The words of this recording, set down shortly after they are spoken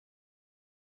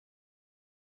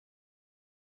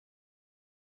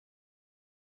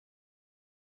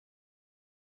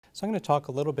So I'm going to talk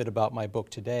a little bit about my book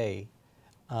today,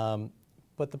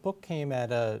 but the book came at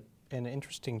an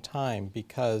interesting time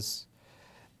because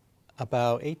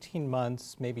about 18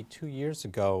 months, maybe 2 years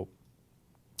ago,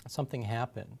 something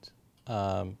happened.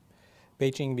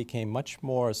 Beijing became much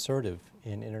more assertive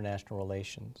in international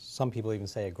relations. Some people even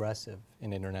say aggressive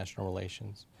in international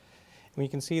relations. And we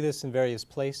can see this in various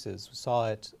places. We saw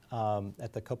it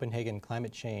at the Copenhagen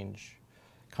Climate Change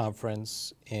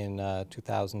Conference in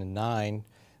 2009,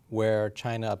 where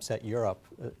China upset Europe,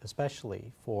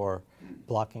 especially for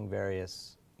blocking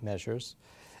various measures.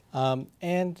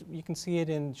 And you can see it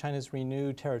in China's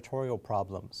renewed territorial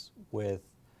problems with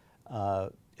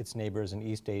its neighbors in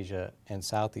East Asia and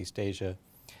Southeast Asia.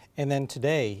 And then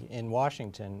today in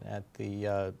Washington at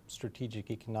the Strategic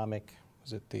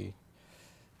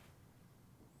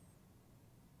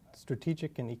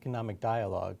and Economic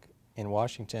Dialogue in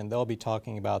Washington, they'll be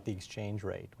talking about the exchange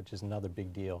rate, which is another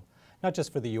big deal. Not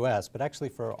just for the US, but actually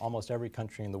for almost every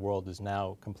country in the world is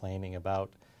now complaining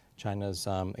about China's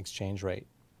exchange rate.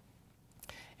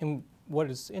 And what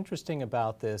is interesting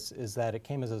about this is that it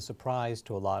came as a surprise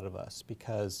to a lot of us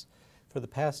because for the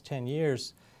past 10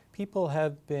 years, people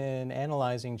have been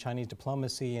analyzing Chinese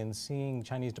diplomacy and seeing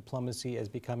Chinese diplomacy as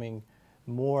becoming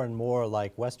more and more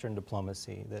like Western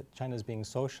diplomacy, that China is being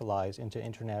socialized into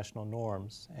international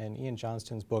norms. And Ian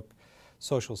Johnston's book,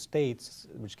 Social States,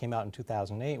 which came out in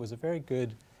 2008, was a very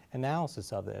good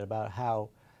analysis of it, about how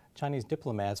Chinese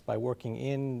diplomats, by working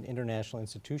in international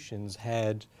institutions,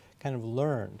 had kind of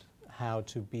learned how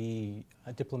to be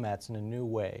diplomats in a new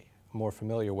way, a more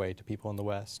familiar way to people in the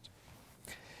West.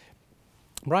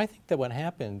 But I think that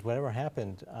whatever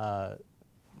happened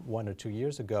 1 or 2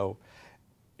 years ago,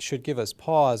 should give us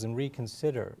pause and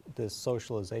reconsider this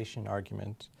socialization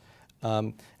argument.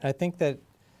 And I think that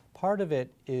part of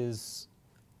it is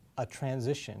a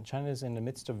transition. China is in the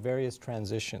midst of various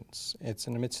transitions. It's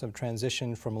in the midst of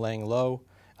transition from laying low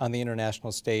on the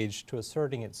international stage to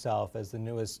asserting itself as the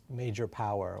newest major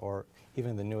power or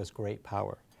even the newest great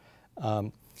power.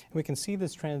 We can see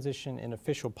this transition in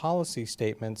official policy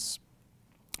statements,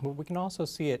 but we can also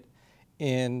see it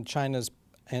in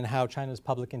how China's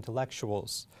public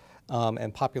intellectuals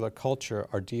and popular culture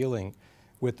are dealing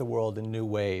with the world in new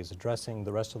ways, addressing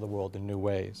the rest of the world in new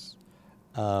ways.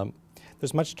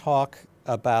 There's much talk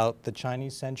about the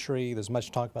Chinese century, there's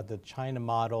much talk about the China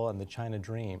model and the China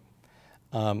dream.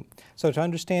 So to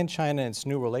understand China and its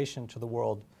new relation to the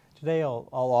world, today I'll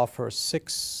offer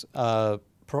 6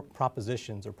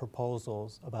 propositions or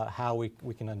proposals about how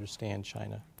we can understand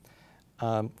China.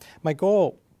 My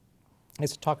goal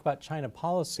is to talk about China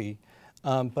policy,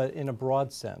 but in a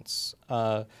broad sense.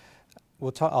 I'll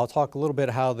talk a little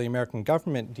bit how the American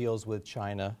government deals with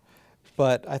China,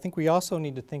 but I think we also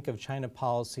need to think of China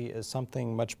policy as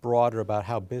something much broader about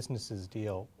how businesses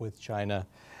deal with China,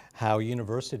 how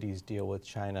universities deal with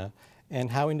China, and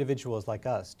how individuals like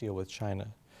us deal with China.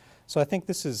 So I think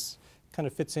this kind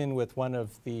of fits in with one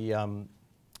of the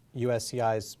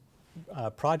USCI's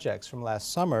projects from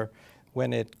last summer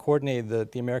when it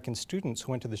coordinated the American students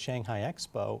who went to the Shanghai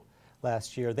Expo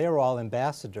last year. They were all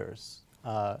ambassadors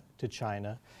to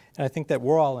China. And I think that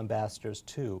we're all ambassadors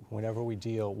too whenever we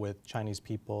deal with Chinese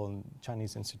people and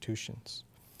Chinese institutions.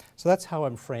 So that's how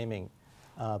I'm framing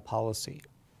policy.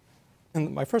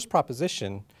 And my first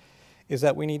proposition is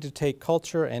that we need to take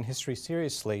culture and history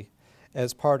seriously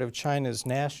as part of China's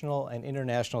national and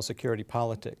international security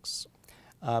politics.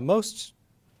 Most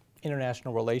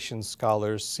international relations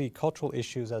scholars see cultural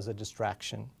issues as a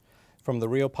distraction from the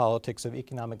real politics of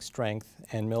economic strength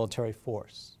and military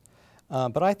force.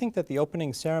 But I think that the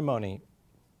opening ceremony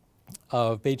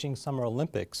of Beijing Summer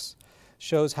Olympics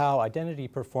shows how identity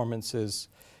performances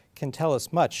can tell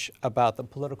us much about the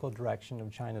political direction of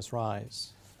China's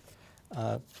rise.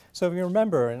 So if you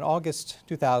remember, in August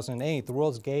 2008, the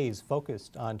world's gaze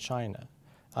focused on China,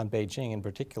 on Beijing in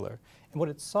particular. And what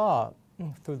it saw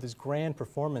through these grand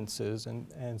performances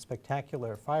and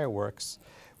spectacular fireworks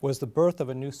was the birth of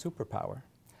a new superpower.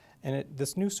 And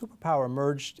this new superpower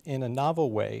emerged in a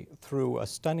novel way through a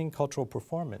stunning cultural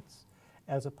performance,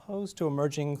 as opposed to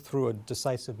emerging through a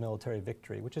decisive military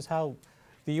victory, which is how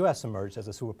the US emerged as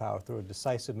a superpower, through a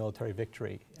decisive military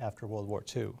victory after World War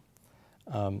II.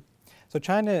 So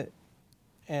China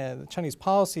and Chinese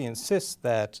policy insists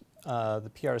that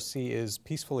the PRC is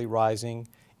peacefully rising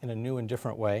in a new and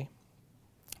different way,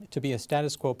 to be a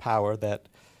status quo power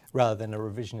rather than a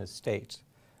revisionist state.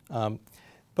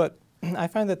 But I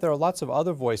find that there are lots of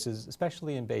other voices,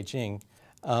 especially in Beijing,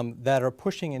 that are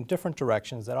pushing in different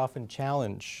directions that often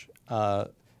challenge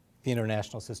the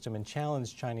international system and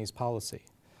challenge Chinese policy.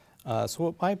 So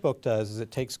what my book does is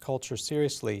it takes culture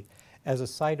seriously as a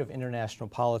site of international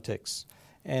politics.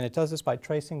 And it does this by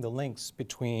tracing the links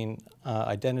between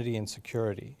identity and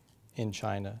security in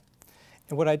China.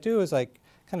 And what I do is I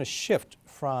kind of shift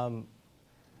from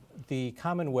the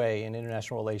common way in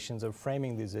international relations of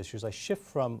framing these issues. I shift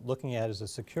from looking at it as a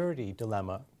security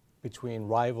dilemma between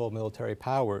rival military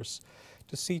powers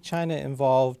to see China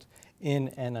involved in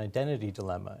an identity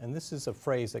dilemma. And this is a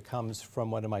phrase that comes from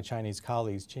one of my Chinese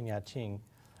colleagues, Qin Yaqing,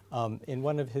 in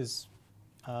one of his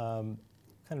kind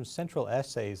of central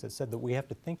essays that said that we have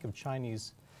to think of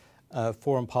Chinese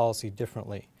foreign policy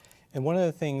differently. And one of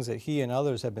the things that he and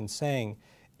others have been saying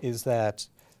is that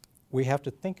we have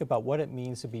to think about what it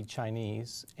means to be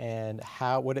Chinese and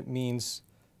what it means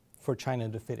for China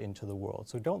to fit into the world.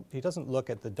 So he doesn't look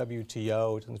at the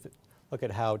WTO, doesn't look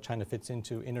at how China fits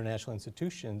into international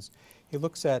institutions. He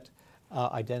looks at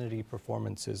identity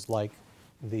performances like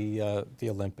the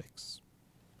Olympics.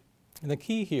 And the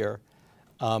key here,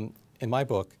 in my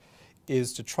book,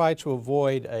 is to try to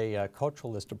avoid a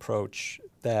culturalist approach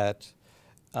that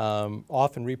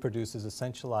often reproduces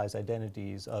essentialized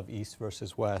identities of East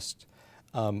versus West.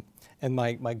 And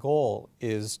my goal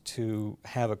is to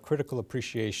have a critical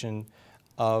appreciation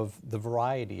of the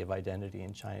variety of identity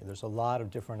in China. There's a lot of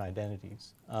different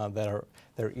identities that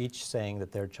are each saying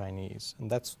that they're Chinese. And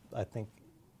that's, I think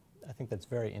that's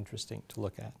very interesting to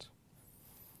look at.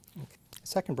 Okay.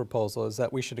 Second proposal is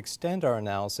that we should extend our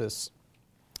analysis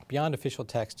beyond official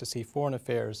text to see foreign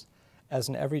affairs as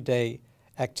an everyday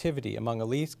activity among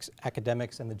elites,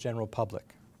 academics, and the general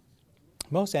public.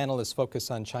 Most analysts focus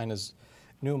on China's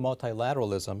new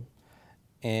multilateralism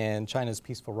and China's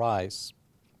peaceful rise.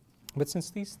 But since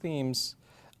these themes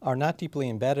are not deeply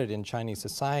embedded in Chinese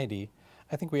society,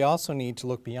 I think we also need to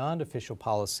look beyond official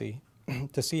policy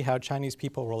to see how Chinese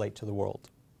people relate to the world.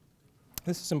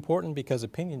 This is important because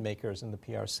opinion makers in the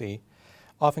PRC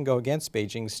often go against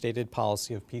Beijing's stated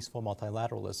policy of peaceful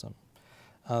multilateralism.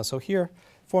 So here,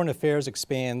 foreign affairs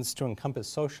expands to encompass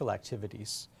social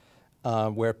activities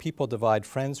where people divide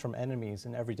friends from enemies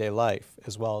in everyday life,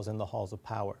 as well as in the halls of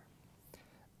power.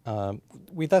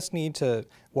 We thus need to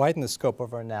widen the scope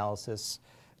of our analysis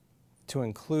to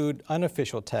include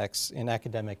unofficial texts in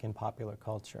academic and popular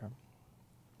culture.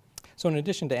 So in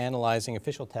addition to analyzing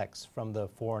official texts from the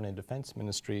foreign and defense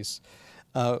ministries,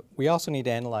 we also need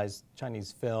to analyze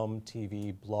Chinese film,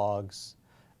 TV, blogs,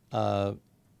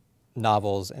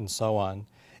 novels, and so on.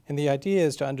 And the idea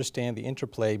is to understand the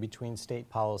interplay between state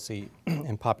policy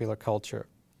and popular culture.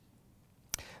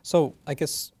 So I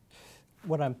guess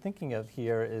what I'm thinking of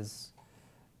here is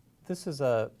this is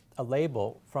a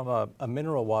label from a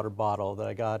mineral water bottle that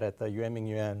I got at the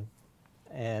Yuan.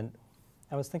 And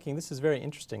I was thinking this is very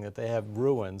interesting that they have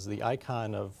ruins, the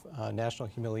icon of national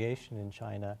humiliation in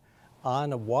China,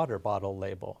 on a water bottle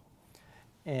label.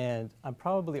 And I'm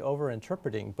probably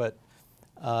over-interpreting, but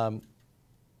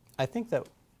I think that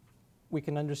we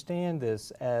can understand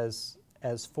this as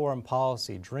foreign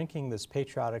policy. Drinking this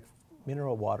patriotic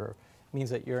mineral water means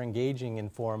that you're engaging in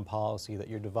foreign policy, that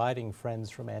you're dividing friends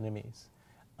from enemies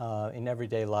in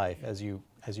everyday life as you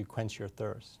quench your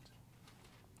thirst.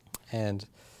 And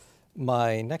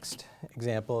my next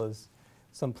example is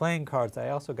some playing cards I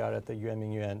also got at the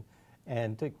Yuan.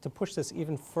 And to push this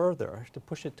even further, to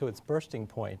push it to its bursting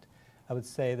point, I would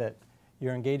say that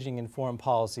you're engaging in foreign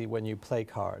policy when you play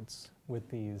cards with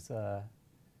these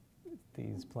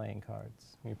playing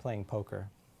cards, when you're playing poker.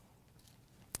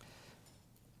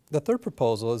 The third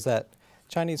proposal is that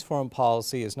Chinese foreign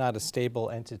policy is not a stable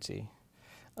entity.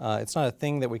 It's not a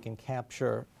thing that we can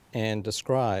capture and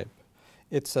describe.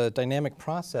 It's a dynamic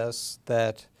process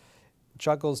that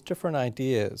juggles different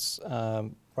ideas.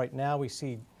 Right now we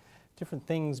see different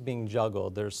things being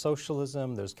juggled. There's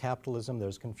socialism, there's capitalism,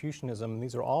 there's Confucianism.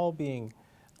 These are all being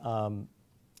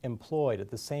employed at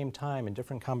the same time in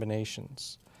different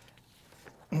combinations.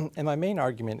 And my main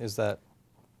argument is that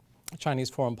Chinese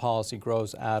foreign policy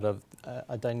grows out of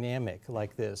a dynamic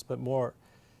like this, but more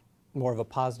of a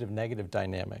positive-negative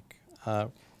dynamic.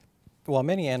 While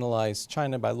many analyze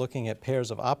China by looking at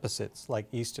pairs of opposites like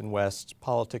East and West,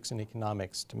 politics and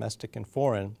economics, domestic and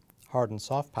foreign, hard and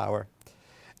soft power,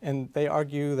 and they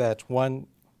argue that one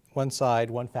side,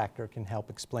 one factor can help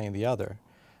explain the other,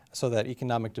 so that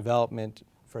economic development,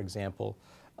 for example,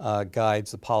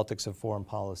 guides the politics of foreign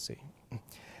policy.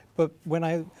 But when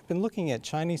I've been looking at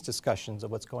Chinese discussions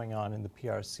of what's going on in the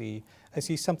PRC, I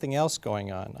see something else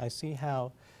going on. I see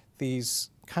how these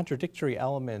contradictory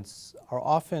elements are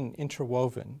often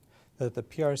interwoven, that the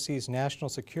PRC's national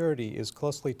security is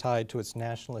closely tied to its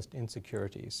nationalist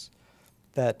insecurities,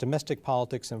 that domestic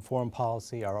politics and foreign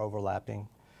policy are overlapping,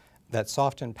 that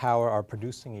soft and power are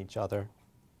producing each other,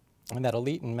 and that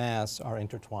elite and mass are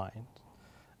intertwined.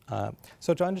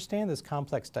 So to understand this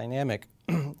complex dynamic,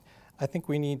 I think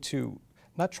we need to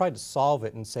not try to solve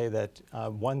it and say that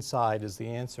one side is the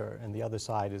answer and the other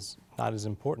side is not as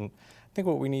important. I think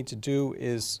what we need to do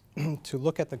is to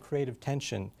look at the creative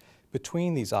tension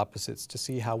between these opposites to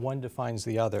see how one defines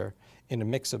the other in a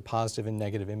mix of positive and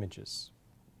negative images.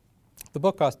 The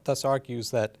book thus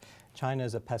argues that China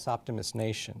is a Pessoptimist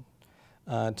nation.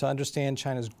 To understand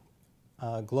China's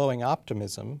glowing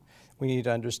optimism, we need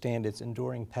to understand its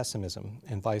enduring pessimism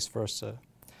and vice versa.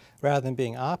 Rather than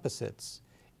being opposites,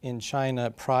 in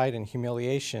China, pride and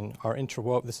humiliation are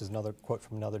interwoven. This is another quote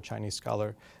from another Chinese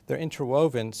scholar. They're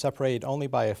interwoven, separated only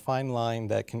by a fine line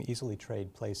that can easily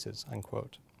trade places,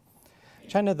 unquote.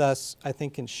 China thus, I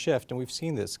think, can shift, and we've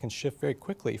seen this, can shift very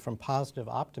quickly from positive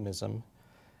optimism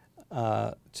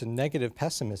to negative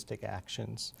pessimistic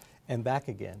actions and back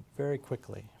again very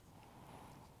quickly.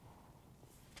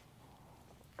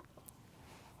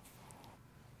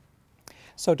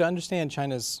 So to understand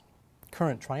China's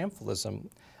current triumphalism,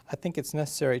 I think it's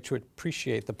necessary to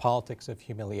appreciate the politics of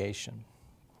humiliation.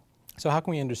 So how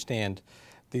can we understand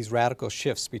these radical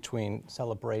shifts between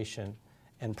celebration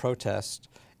and protest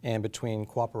and between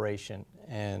cooperation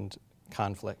and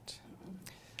conflict?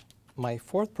 My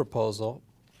fourth proposal,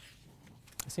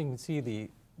 so you can see the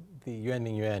yuan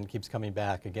ming yuan keeps coming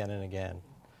back again and again.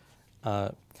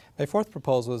 My fourth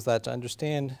proposal is that to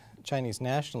understand Chinese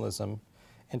nationalism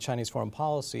and Chinese foreign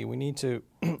policy, we need to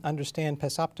understand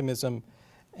Pessoptimism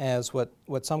as what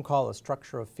some call a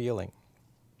structure of feeling.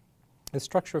 The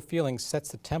structure of feeling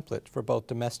sets the template for both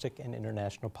domestic and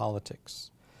international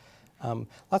politics.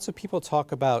 Lots of people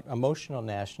talk about emotional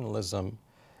nationalism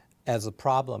as a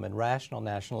problem and rational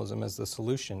nationalism as the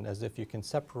solution, as if you can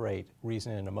separate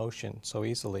reason and emotion so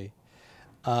easily.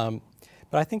 But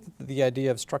I think that the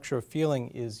idea of structure of feeling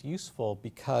is useful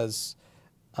because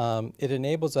it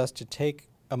enables us to take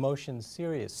emotions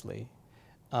seriously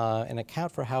and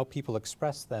account for how people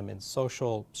express them in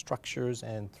social structures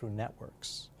and through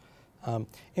networks.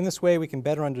 In this way, we can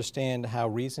better understand how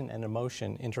reason and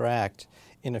emotion interact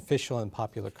in official and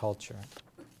popular culture.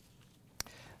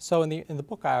 So in the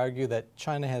book, I argue that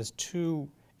China has two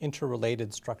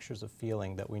interrelated structures of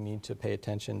feeling that we need to pay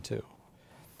attention to.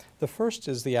 The first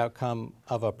is the outcome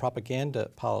of a propaganda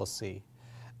policy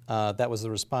that was the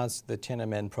response to the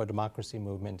Tiananmen pro-democracy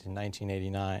movement in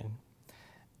 1989.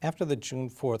 After the June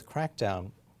 4th crackdown,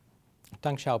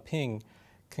 Deng Xiaoping,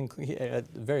 at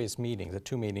various meetings, at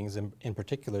two meetings in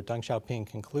particular, Deng Xiaoping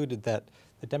concluded that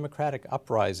the democratic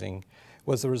uprising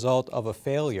was the result of a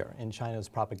failure in China's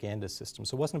propaganda system.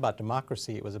 So it wasn't about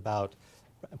democracy, it was about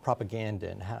propaganda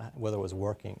and whether it was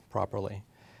working properly.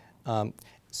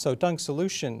 So Deng's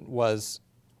solution was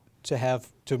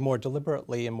to more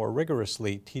deliberately and more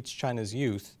rigorously teach China's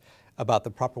youth about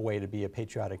the proper way to be a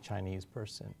patriotic Chinese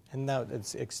person. And now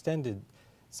it's extended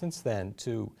since then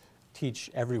to teach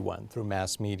everyone through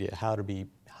mass media how to be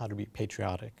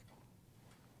patriotic.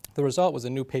 The result was a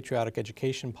new patriotic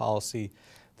education policy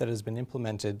that has been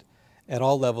implemented at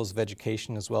all levels of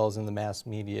education as well as in the mass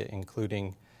media,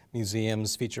 including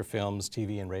museums, feature films,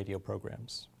 TV and radio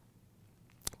programs.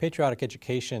 Patriotic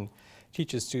education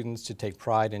teaches students to take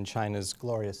pride in China's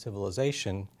glorious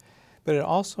civilization, but it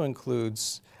also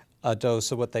includes a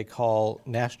dose of what they call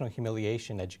national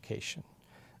humiliation education,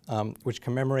 which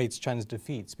commemorates China's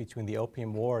defeats between the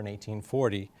Opium War in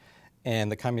 1840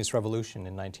 and the Communist Revolution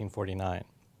in 1949.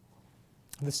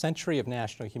 The century of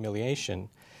national humiliation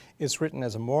is written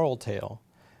as a moral tale,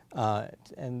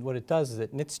 and what it does is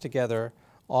it knits together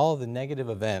all of the negative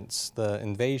events, the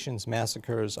invasions,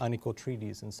 massacres, unequal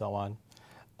treaties, and so on,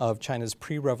 of China's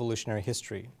pre-revolutionary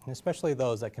history, and especially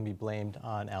those that can be blamed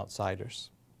on outsiders.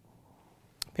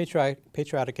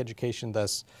 Patriotic education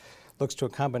thus looks to a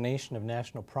combination of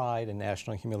national pride and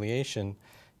national humiliation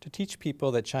to teach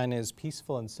people that China is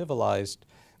peaceful and civilized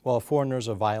while foreigners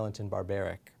are violent and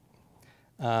barbaric.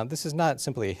 This is not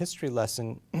simply a history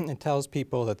lesson. It tells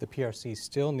people that the PRC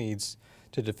still needs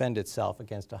to defend itself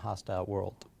against a hostile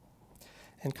world.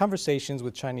 And conversations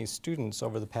with Chinese students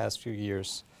over the past few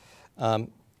years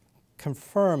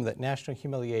confirm that national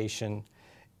humiliation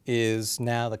is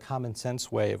now the common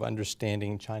sense way of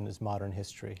understanding China's modern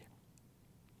history.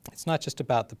 It's not just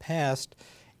about the past,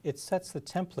 it sets the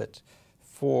template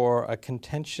for a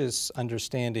contentious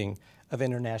understanding of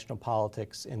international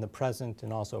politics in the present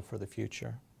and also for the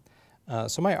future.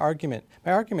 So my argument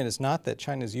is not that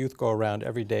China's youth go around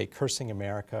every day cursing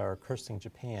America or cursing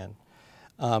Japan,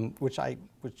 which I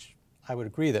would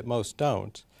agree that most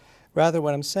don't. Rather,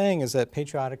 what I'm saying is that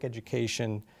patriotic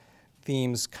education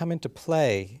themes come into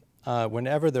play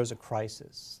whenever there's a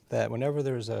crisis, that whenever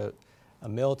there's a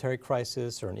military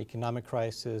crisis or an economic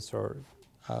crisis or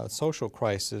a social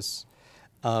crisis,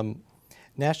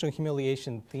 national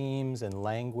humiliation themes and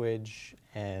language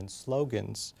and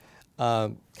slogans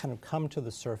kind of come to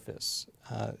the surface.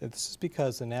 This is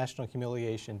because the national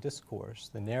humiliation discourse,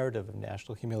 the narrative of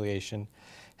national humiliation,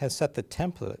 has set the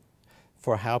template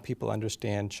for how people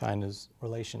understand China's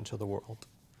relation to the world.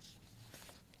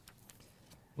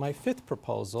 My fifth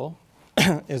proposal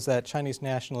is that Chinese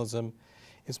nationalism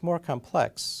is more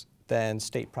complex than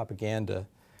state propaganda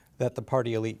that the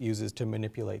party elite uses to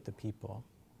manipulate the people.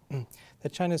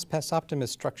 That China's Pessoptimist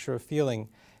structure of feeling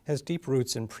has deep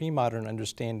roots in pre-modern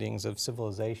understandings of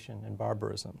civilization and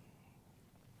barbarism.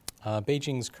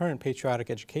 Beijing's current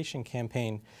patriotic education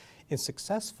campaign is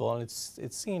successful, and it's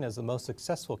seen as the most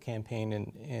successful campaign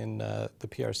in the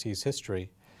PRC's history.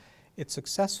 It's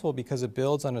successful because it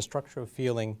builds on a structure of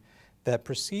feeling that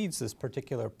precedes this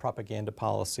particular propaganda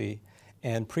policy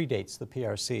and predates the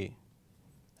PRC.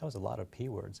 That was a lot of P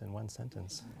words in one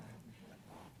sentence.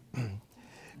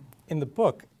 In the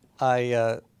book,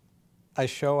 I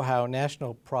show how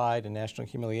national pride and national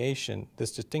humiliation,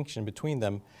 this distinction between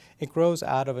them, it grows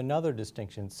out of another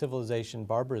distinction,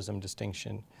 civilization-barbarism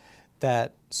distinction,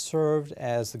 that served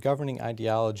as the governing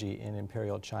ideology in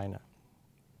imperial China.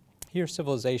 Here,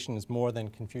 civilization is more than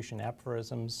Confucian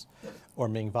aphorisms or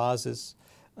Ming vases.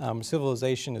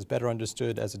 Civilization is better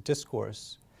understood as a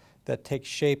discourse that takes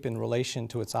shape in relation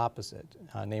to its opposite,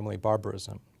 namely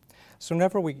barbarism. So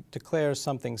whenever we declare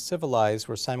something civilized,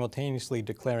 we're simultaneously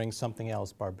declaring something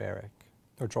else barbaric,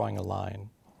 or drawing a line.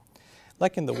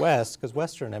 Like in the West, because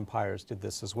Western empires did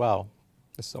this as well,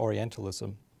 this is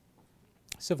Orientalism.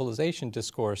 Civilization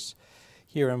discourse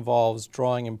here involves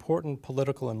drawing important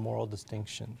political and moral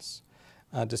distinctions.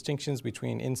 Distinctions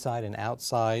between inside and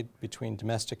outside, between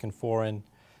domestic and foreign,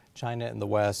 China and the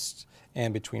West,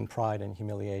 and between pride and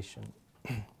humiliation.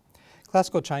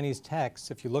 Classical Chinese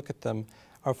texts, if you look at them,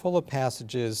 are full of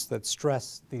passages that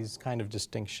stress these kind of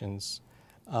distinctions.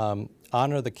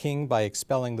 Honor the king by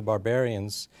expelling the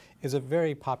barbarians is a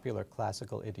very popular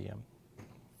classical idiom.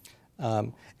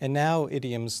 And now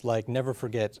idioms like never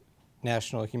forget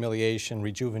national humiliation,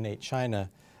 rejuvenate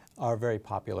China are very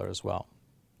popular as well.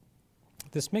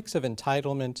 This mix of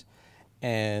entitlement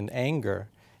and anger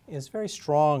is very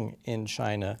strong in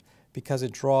China because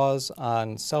it draws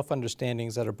on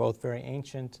self-understandings that are both very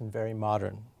ancient and very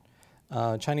modern.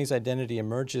 Chinese identity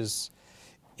emerges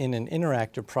in an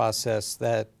interactive process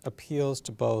that appeals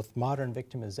to both modern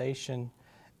victimization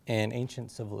and ancient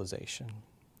civilization.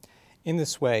 In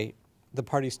this way, the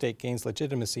party state gains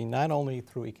legitimacy not only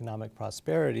through economic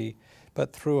prosperity,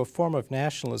 but through a form of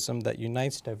nationalism that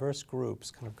unites diverse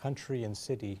groups, kind of country and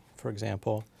city, for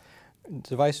example,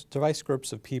 diverse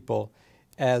groups of people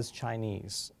as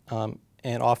Chinese,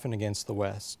 and often against the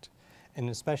West, and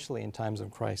especially in times of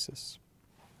crisis.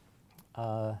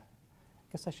 I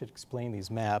guess I should explain these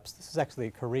maps. This is actually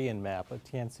a Korean map, a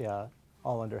Tianxia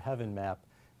all under heaven map,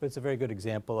 but it's a very good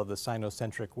example of the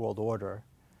Sinocentric world order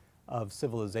of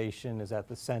civilization is at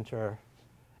the center,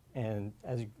 and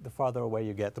the farther away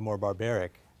you get, the more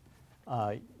barbaric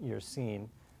you're seen.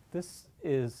 This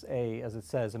is as it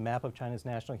says, a map of China's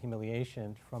national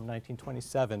humiliation from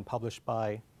 1927, published by,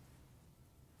 I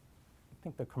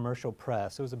think, the Commercial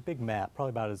Press. It was a big map, probably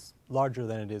about as larger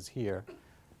than it is here.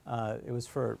 It was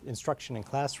for instruction in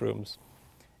classrooms.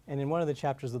 And in one of the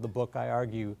chapters of the book, I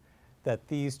argue that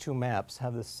these two maps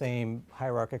have the same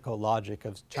hierarchical logic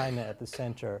of China at the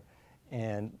center,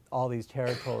 and all these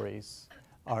territories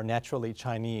are naturally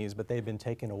Chinese, but they've been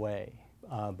taken away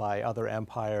by other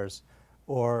empires.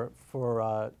 Or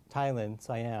for Thailand,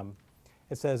 Siam,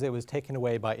 it says it was taken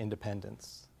away by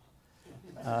independence.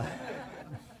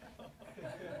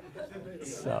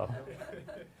 So.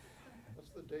 What's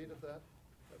the date of that?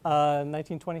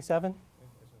 1927.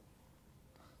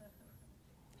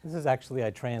 This is actually,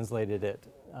 I translated it,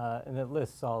 and it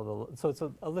lists all the, so it's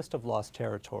a list of lost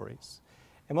territories.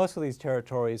 And most of these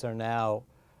territories are now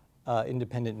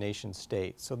independent nation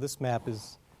states. So this map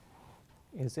is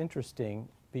interesting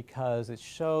because it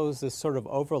shows this sort of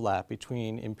overlap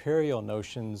between imperial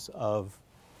notions of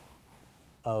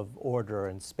order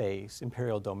and space,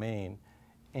 imperial domain,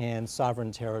 and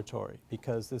sovereign territory,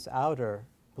 because this outer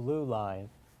blue line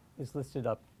is listed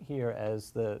up here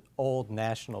as the old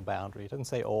national boundary. It doesn't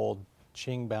say old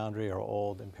Qing boundary or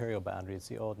old imperial boundary, it's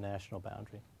the old national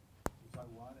boundary.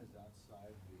 Taiwan is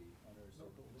outside the inner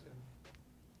circle.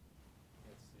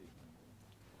 Let's see.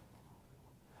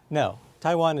 No,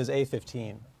 Taiwan is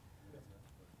A15.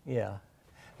 Yeah.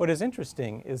 What is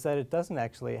interesting is that it doesn't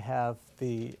actually have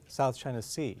the South China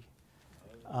Sea.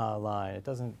 line. It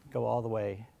doesn't go all the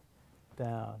way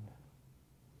down.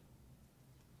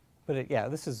 But yeah,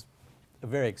 this is a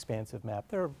very expansive map.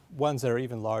 There are ones that are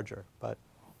even larger, but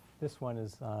this one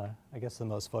is, I guess, the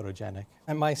most photogenic.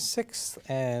 And my sixth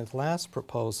and last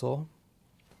proposal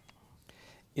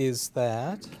is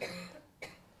that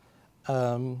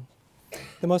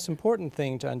the most important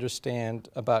thing to understand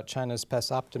about China's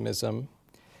pessoptimism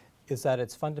is that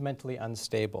it's fundamentally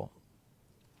unstable,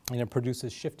 and it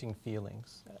produces shifting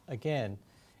feelings. Again,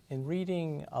 in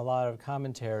reading a lot of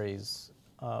commentaries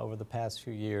over the past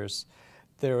few years,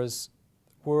 there was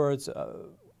words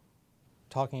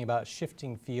talking about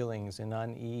shifting feelings and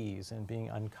unease and being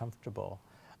uncomfortable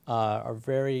are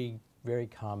very, very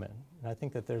common. And I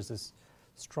think that there's this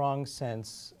strong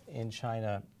sense in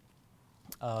China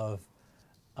of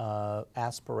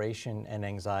aspiration and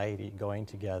anxiety going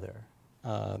together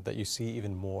that you see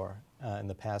even more in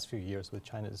the past few years with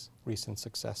China's recent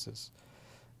successes.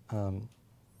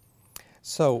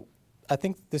 So I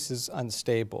think this is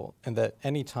unstable, and that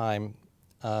any time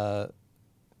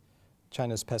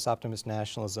China's pessoptimist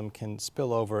nationalism can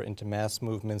spill over into mass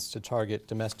movements to target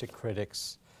domestic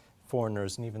critics,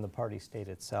 foreigners, and even the party state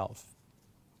itself.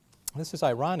 This is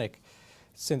ironic,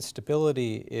 since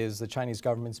stability is the Chinese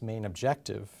government's main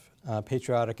objective.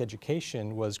 Patriotic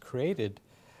education was created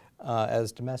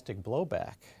as domestic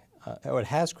blowback, or it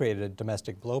has created a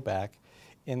domestic blowback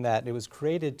in that it was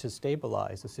created to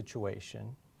stabilize the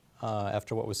situation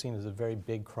after what was seen as a very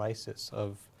big crisis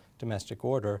of domestic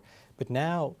order. But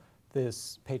now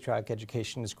this patriotic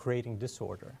education is creating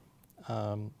disorder.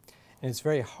 And it's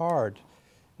very hard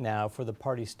now for the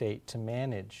party state to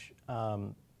manage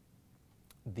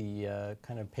the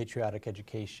kind of patriotic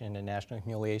education and national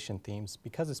humiliation themes,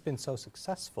 because it's been so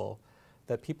successful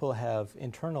that people have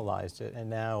internalized it and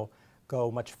now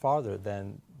go much farther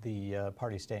than the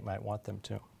party state might want them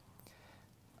to.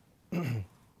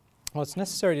 Well, it's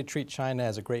necessary to treat China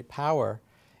as a great power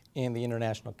in the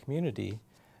international community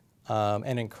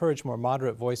and encourage more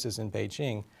moderate voices in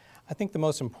Beijing. I think the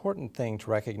most important thing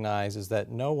to recognize is that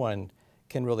no one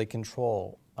can really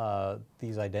control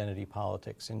these identity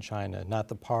politics in China, not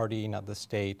the party, not the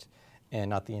state, and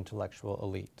not the intellectual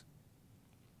elite.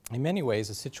 In many ways,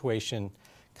 the situation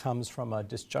comes from a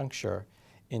disjuncture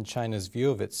in China's view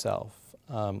of itself.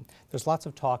 There's lots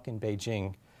of talk in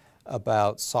Beijing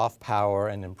about soft power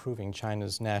and improving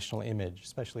China's national image,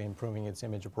 especially improving its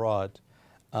image abroad.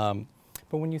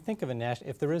 But when you think of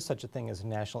if there is such a thing as a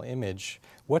national image,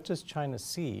 what does China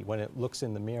see when it looks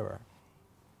in the mirror?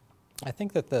 I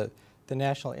think that the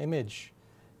national image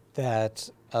that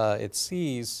it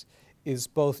sees is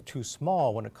both too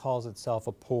small when it calls itself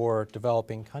a poor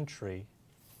developing country,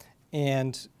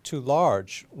 and too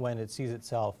large when it sees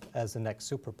itself as the next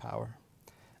superpower.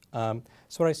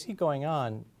 So what I see going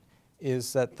on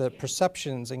is that the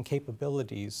perceptions and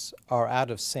capabilities are out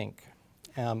of sync,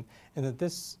 and that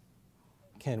this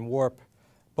can warp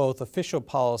both official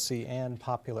policy and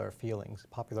popular feelings,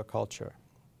 popular culture.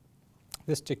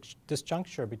 This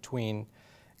disjuncture between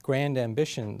grand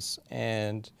ambitions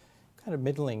and kind of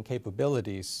middling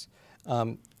capabilities,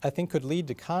 I think could lead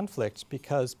to conflict,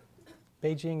 because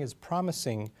Beijing is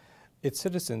promising its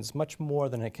citizens much more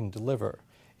than it can deliver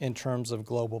in terms of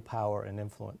global power and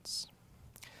influence.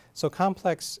 So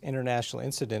complex international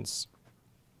incidents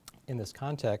in this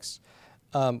context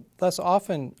thus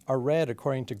often are read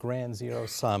according to grand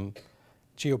zero-sum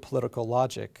geopolitical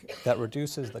logic that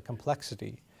reduces the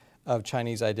complexity of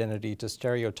Chinese identity to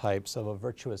stereotypes of a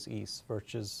virtuous East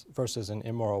versus an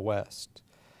immoral West.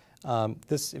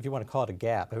 This, if you want to call it a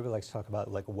gap, everybody likes to talk about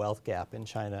like a wealth gap in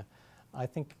China. I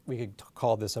think we could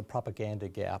call this a propaganda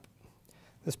gap.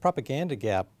 This propaganda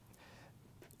gap,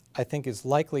 I think, is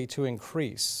likely to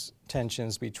increase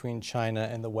tensions between China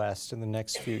and the West in the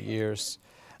next few years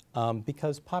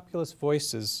because populist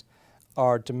voices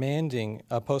are demanding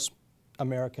a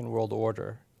post-American world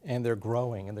order, and they're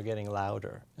growing and they're getting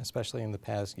louder, especially in the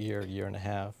past year and a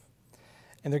half.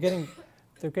 And they're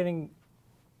getting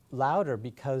louder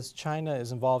because China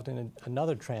is involved in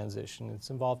another transition. It's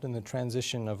involved in the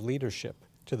transition of leadership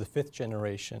to the fifth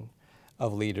generation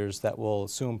of leaders that will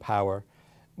assume power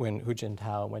when Hu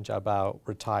Jintao and Wen Jiabao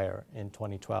retire in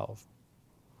 2012.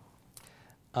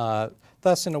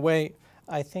 Thus, in a way,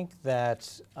 I think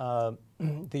that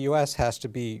the U.S. has to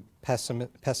be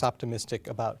pessoptimistic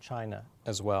about China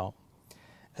as well.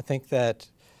 I think that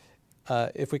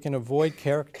if we can avoid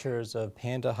caricatures of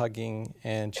panda hugging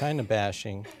and China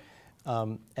bashing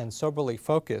and soberly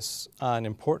focus on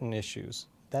important issues,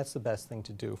 that's the best thing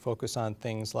to do. Focus on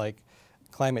things like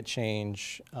climate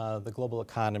change, the global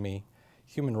economy,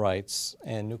 human rights,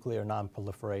 and nuclear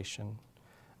nonproliferation.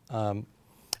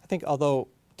 think although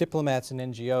diplomats and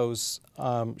NGOs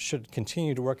should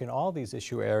continue to work in all these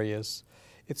issue areas,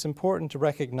 it's important to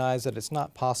recognize that it's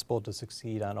not possible to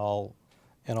succeed on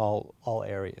in all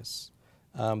areas.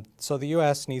 So the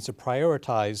U.S. needs to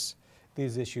prioritize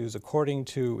these issues according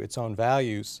to its own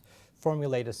values,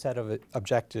 formulate a set of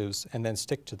objectives, and then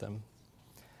stick to them.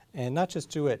 And not just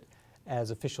do it as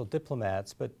official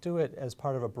diplomats, but do it as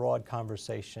part of a broad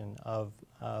conversation of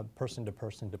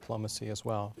person-to-person diplomacy as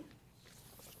well.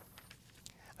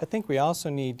 I think we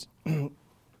also need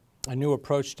a new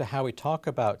approach to how we talk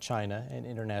about China in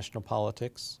international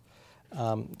politics.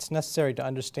 It's necessary to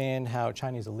understand how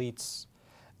Chinese elites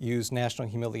use national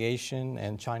humiliation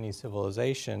and Chinese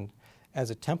civilization as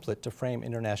a template to frame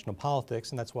international politics,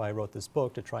 and that's why I wrote this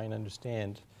book, to try and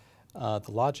understand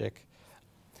the logic.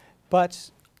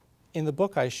 But in the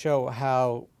book I show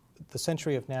how the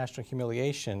century of national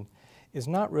humiliation is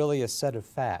not really a set of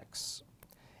facts.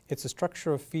 It's a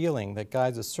structure of feeling that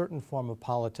guides a certain form of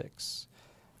politics.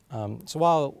 So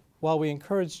while we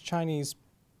encourage China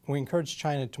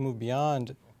to move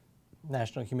beyond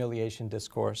national humiliation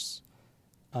discourse,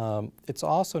 it's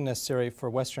also necessary for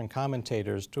Western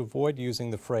commentators to avoid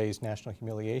using the phrase national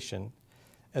humiliation,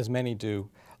 as many do,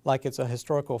 like it's a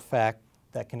historical fact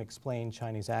that can explain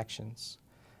Chinese actions.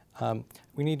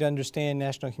 We need to understand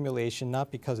national humiliation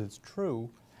not because it's true,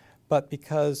 but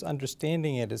because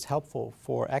understanding it is helpful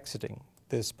for exiting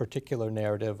this particular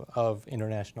narrative of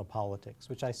international politics,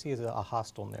 which I see as a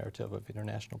hostile narrative of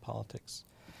international politics.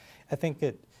 I think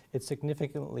it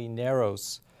significantly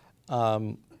narrows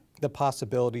the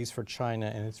possibilities for China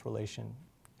and its relation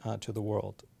to the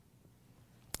world.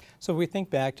 So if we think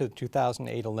back to the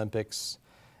 2008 Olympics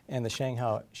and the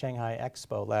Shanghai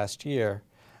Expo last year,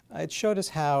 it showed us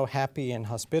how happy and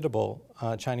hospitable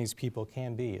Chinese people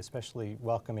can be, especially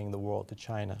welcoming the world to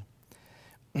China.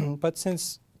 But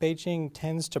since Beijing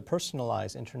tends to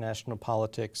personalize international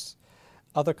politics,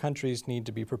 other countries need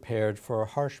to be prepared for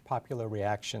harsh popular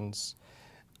reactions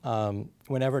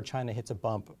whenever China hits a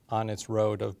bump on its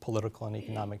road of political and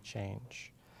economic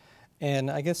change.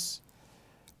 And I guess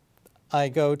I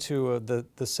go to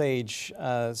the sage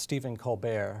Stephen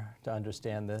Colbert to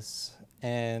understand this.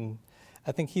 And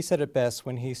I think he said it best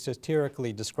when he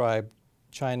satirically described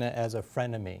China as a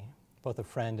frenemy, both a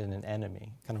friend and an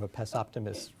enemy, kind of a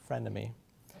Pessoptimist frenemy.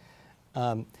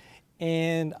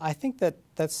 And I think that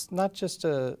that's not just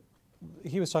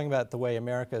he was talking about the way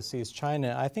America sees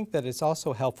China. I think that it's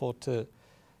also helpful to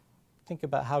think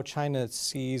about how China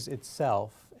sees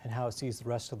itself and how it sees the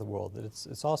rest of the world, that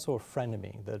it's also a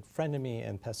frenemy, that frenemy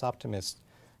and Pessoptimist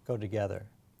go together.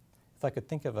 If I could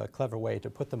think of a clever way to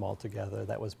put them all together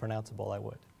that was pronounceable, I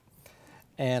would.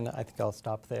 And I think I'll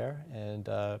stop there, and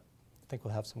I think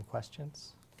we'll have some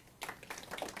questions.